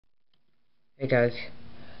Hey guys,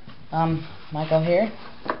 Michael here.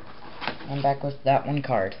 I'm back with that one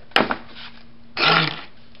card.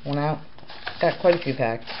 Went out, got quite a few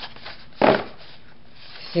packs.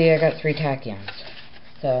 See, I got 3 tachyons.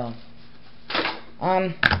 So,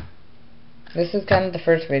 this is kind of the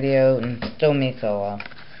first video, and still me solo.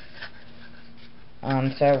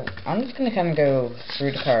 So, I'm just gonna kind of go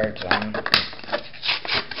through the cards.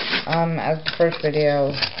 As the first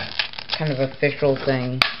video, kind of official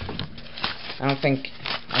thing. I don't think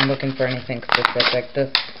I'm looking for anything specific.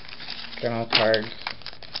 Just journal cards.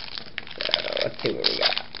 So, let's see what we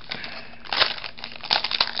got.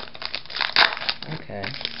 Okay.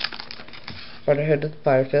 Brotherhood of the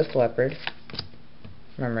Firefist Leopard.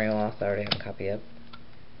 Memory loss, I already have a copy of.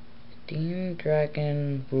 Steam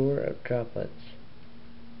Dragon Roar of Droplets.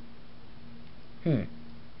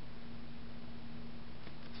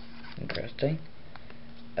 Interesting.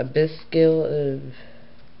 Abyss Skill of...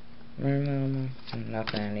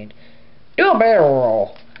 nothing I need. Do a barrel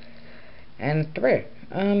roll! And 3.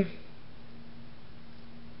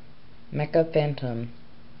 Mecha Phantom.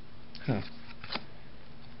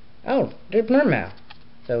 Oh, there's Mermail.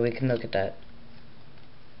 So we can look at that.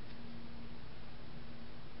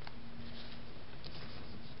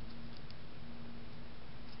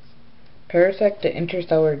 Parasect the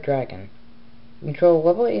Interstellar Dragon. Control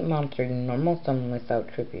level 8 monster in normal summon without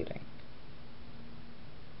tributing.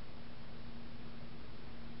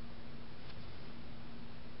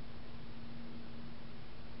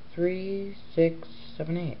 3, 6,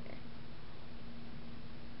 7, 8.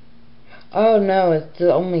 Oh no, it's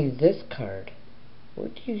only this card.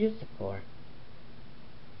 What do you use it for?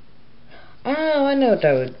 Oh, I know what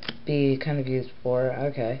that would be kind of used for.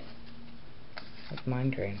 Okay. Like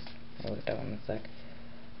Mind Drain. I'll look at that one in a sec.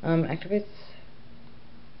 Activates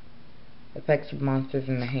effects of monsters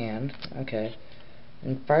in the hand. Okay.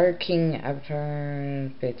 And Fire King Avatar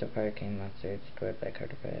fates of Fire King monsters destroyed by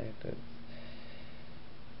card effect.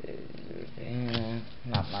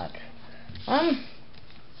 Not much.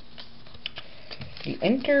 The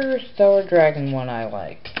Interstellar Dragon one I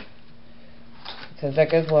like. Because that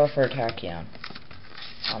goes well for a Tachyon.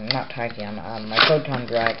 Not Tachyon, my Photon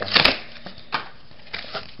Dragon.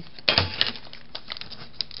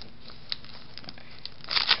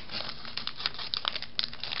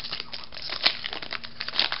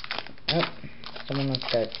 Oh, someone else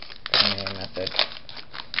got a message.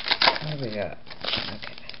 What do we got?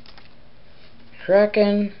 Okay.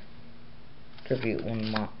 Kraken. Tribute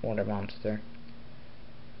one water monster.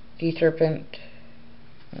 Sea Serpent.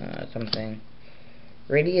 Something.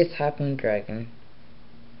 Radius Half-Moon Dragon.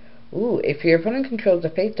 Ooh, if your opponent controls a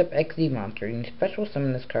face-up XZ monster, you can special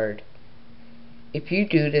summon this card. If you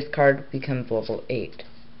do, this card becomes level 8.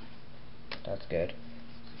 That's good.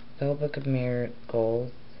 Spellbook of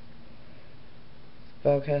Miracles.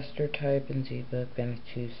 Spellcaster type in Z-Book.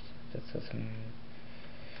 Banishus. That's something.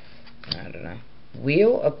 I don't know.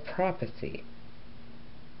 Wheel of Prophecy.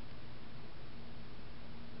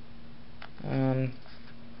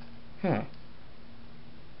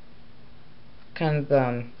 Kind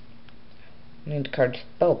of, need the card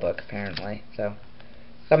Spellbook, apparently, so.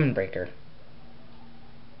 Summon Breaker.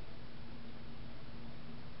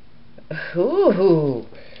 Ooh!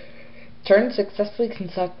 Turn successfully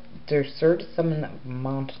construct their third summon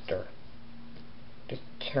monster. This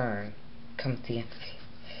turn. Come see and see.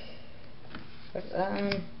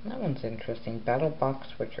 That one's interesting. Battle Box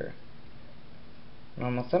Switcher.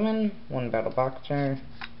 Normal summon, 1 Battle Boxer.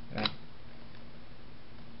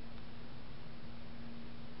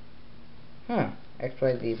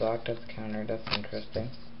 XYZ block does counter, that's interesting.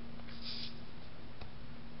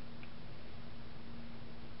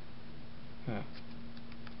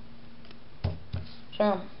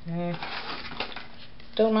 So,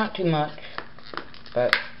 still not too much,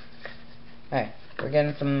 but hey, we're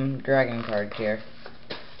getting some dragon cards here.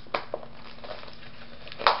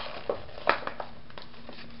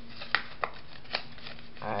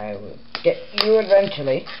 I will get you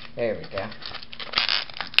eventually. There we go.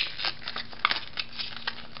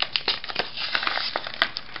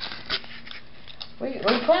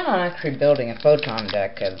 We plan on actually building a photon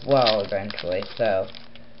deck as well eventually, so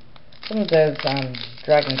some of those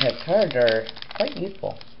dragon type cards are quite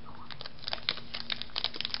useful.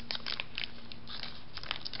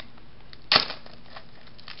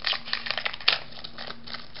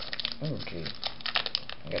 Oh gee,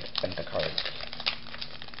 I gotta spend the cards.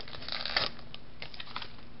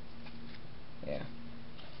 Yeah.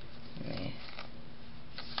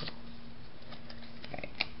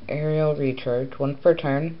 Aerial Recharge, 1 per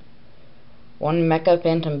turn. 1 Mecha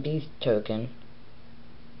Phantom Beast token.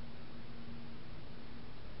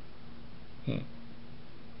 Okay,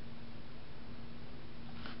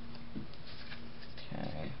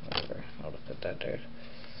 whatever. I'll just put that there.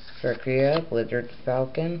 Sharkia, Blizzard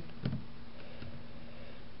Falcon.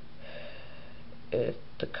 If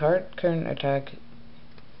the card current attack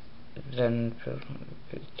then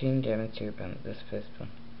 15 damage to your opponent, this fist one.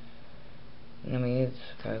 Enemies,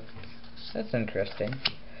 that's interesting.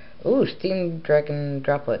 Ooh, Steam Dragon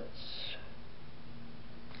Droplets.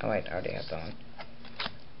 Oh wait, I already have that one.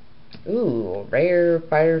 Ooh, Rare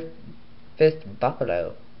Fire Fist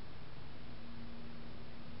Buffalo.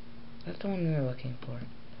 That's the one we were looking for.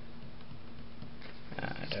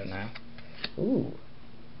 I don't know. Ooh.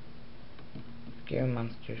 Scare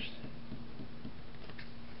monsters.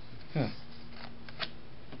 Huh.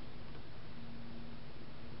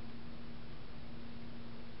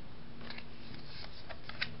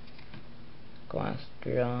 Glass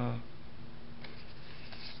Draw.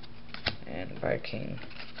 And Fire King.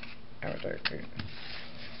 Avatar Fruit.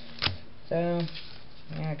 So,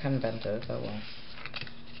 yeah, I kind of bent those, oh well.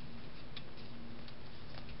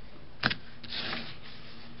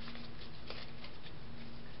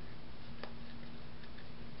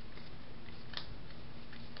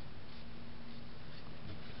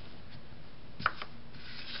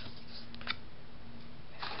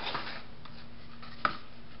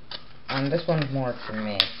 This one's more for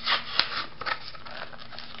me.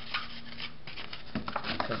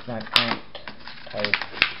 This is my plant type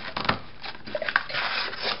deck.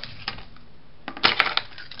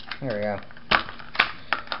 Here we go.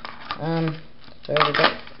 So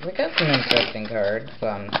we got some interesting cards. I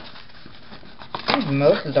think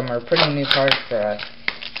most of them are pretty new cards for us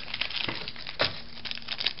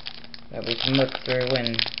that we can look through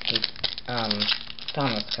when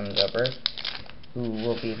Thomas comes over, who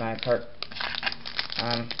will be my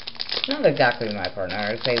not exactly my partner.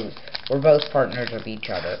 I would say we're both partners of each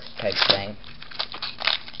other type thing.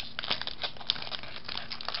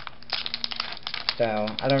 So,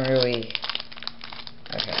 I don't really...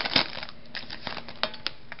 Okay.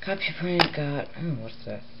 Copy print got... Oh, what's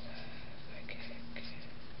this?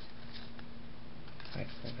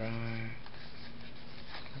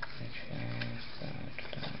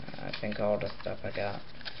 I think all the stuff I got.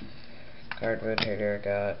 Card rotator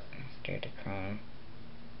got. Datacron.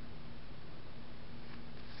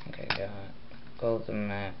 Okay, got Golden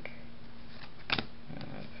Mac.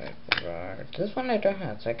 This one I don't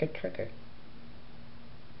have, Psychic Trigger.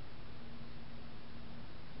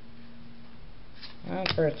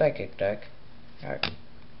 For a Psychic deck. Alright.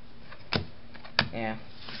 Yeah.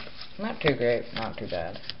 Not too great, not too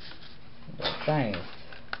bad. But shiny.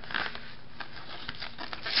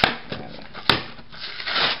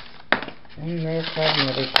 And rare card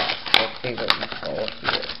middle pack. Let's see what we pull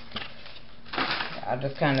here. I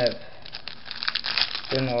just kind of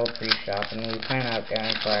doing a little pre-shop, and we plan out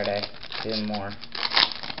going Friday doing more.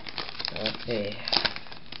 So let's see.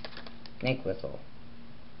 Snake Whistle.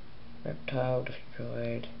 Reptile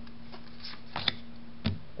destroyed.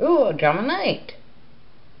 Ooh, a Drama Knight!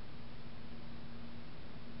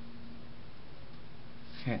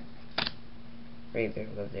 Razor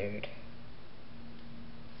Lizard.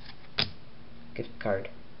 Gift card.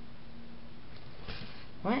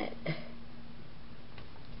 What?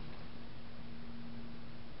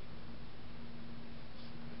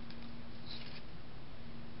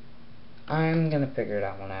 I'm gonna figure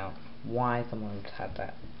that one out. Why someone's had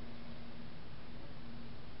that.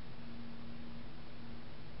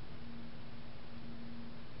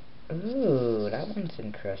 Ooh, that one's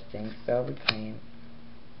interesting. Spell Reclaim.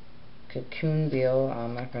 Cocoon Beal,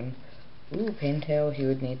 my friend. Ooh, Paintail, he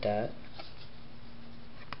would need that.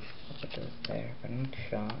 I'll put those there, but not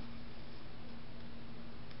shot.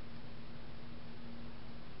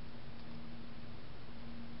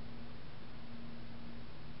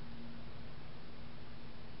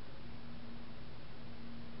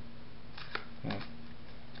 No.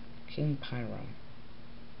 King Pyron.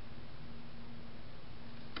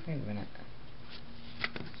 Wait a minute.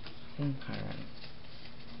 King Pyron.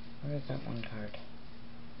 Where is that one card?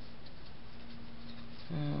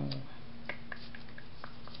 Oh.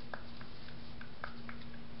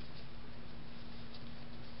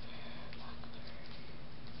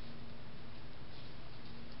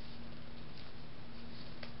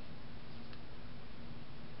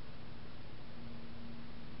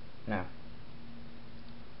 No.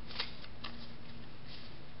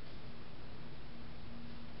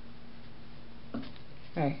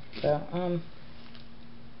 Okay, so,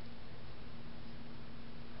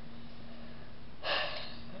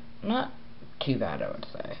 not too bad, I would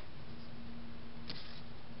say.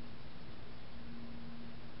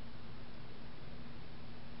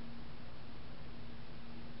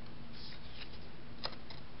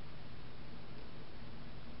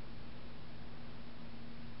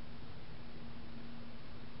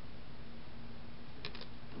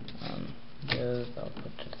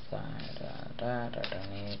 that, I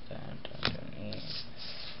don't need that, I don't need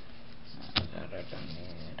that, I don't need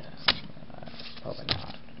probably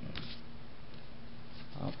not.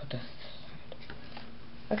 I'll put this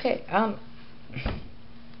aside. Okay,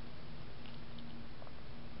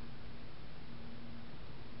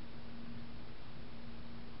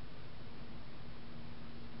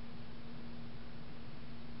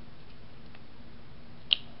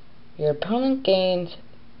 your opponent gains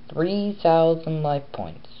 3,000 life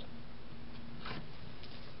points.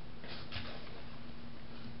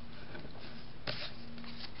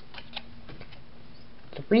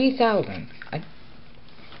 $3,000.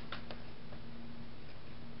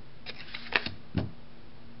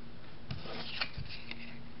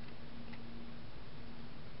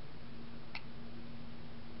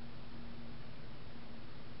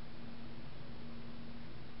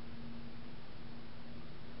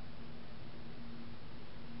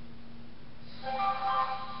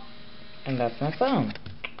 And that's my phone.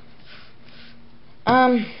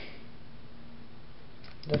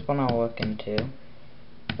 This one I'll look into.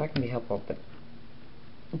 If that can be helpful, but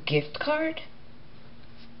gift card?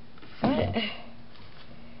 What?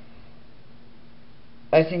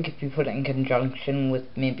 I think if you put it in conjunction with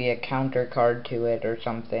maybe a counter card to it or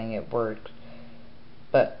something, it works.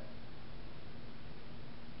 But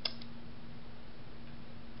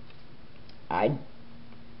I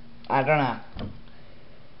don't know.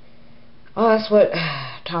 Oh, that's what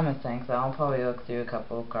Thomas thinks. I'll probably look through a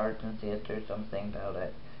couple of cards and see if there's something about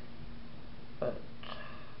it. But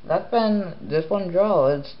that's been this one draw.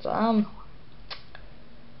 It's I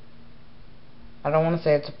don't want to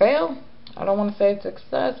say it's a fail. I don't want to say it's a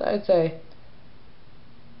success. I'd say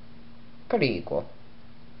pretty equal.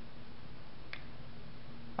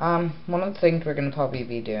 One of the things we're gonna probably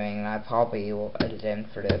be doing, and I probably will edit in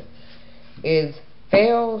for this, is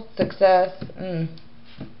fail, success.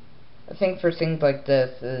 I think for things like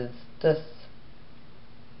this is just,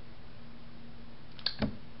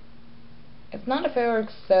 it's not a fail or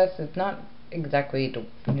success. It's not exactly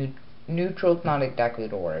neutral. It's not exactly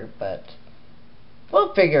the word, but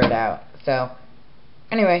we'll figure it out. So,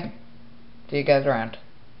 anyway, see you guys around.